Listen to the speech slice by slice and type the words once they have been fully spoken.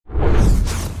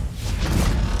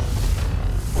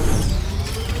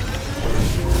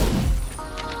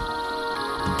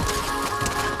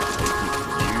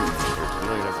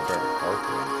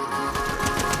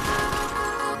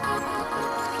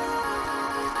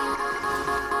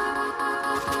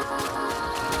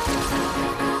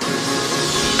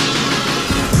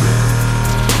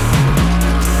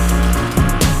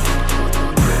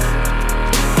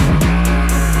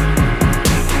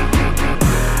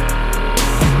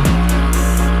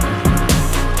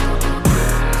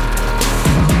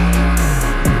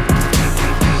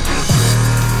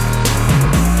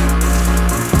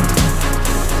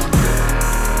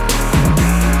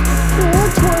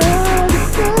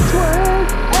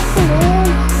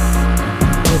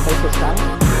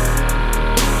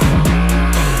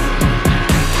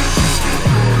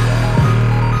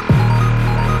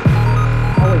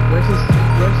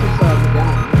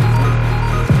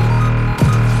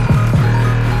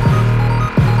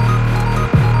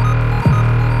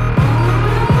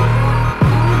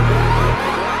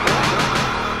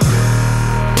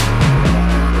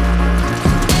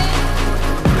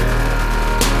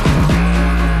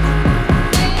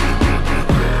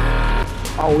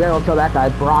Oh, we gotta go kill that guy.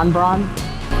 Bron.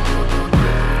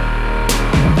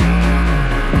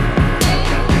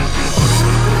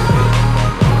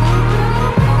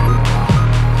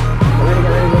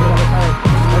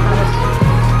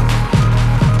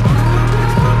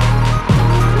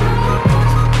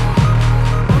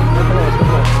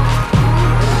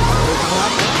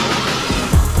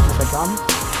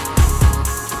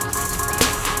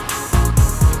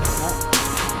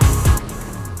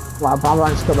 Wow, Bomber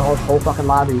just killed the whole fucking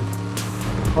lobby.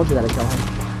 Told you that to kill him.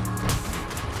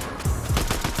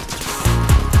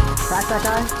 Crack that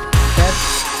guy. Dead.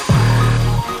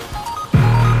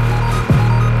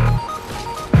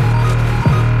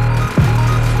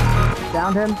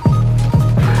 Downed him.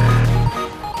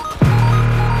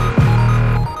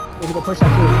 We can go push that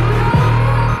too.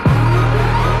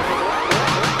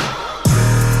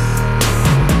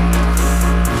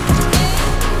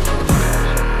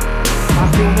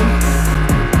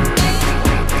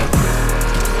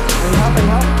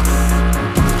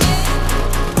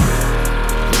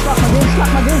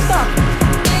 My game's stuck!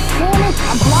 Damn it!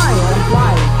 I'm flying!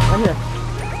 Right here.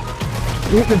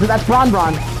 That's Bron.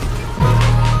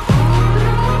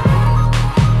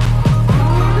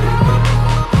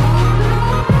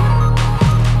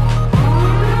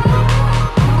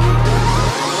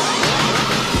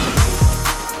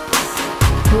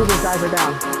 Two of those guys are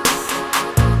down.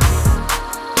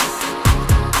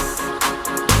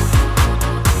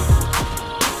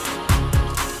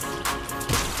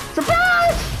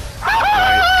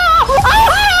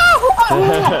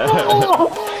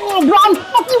 Bron!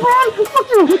 Fuck you, Bron! Fuck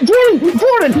you!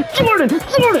 Jordan!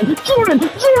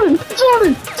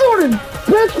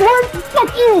 Bitch, Bron!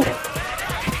 Fuck you!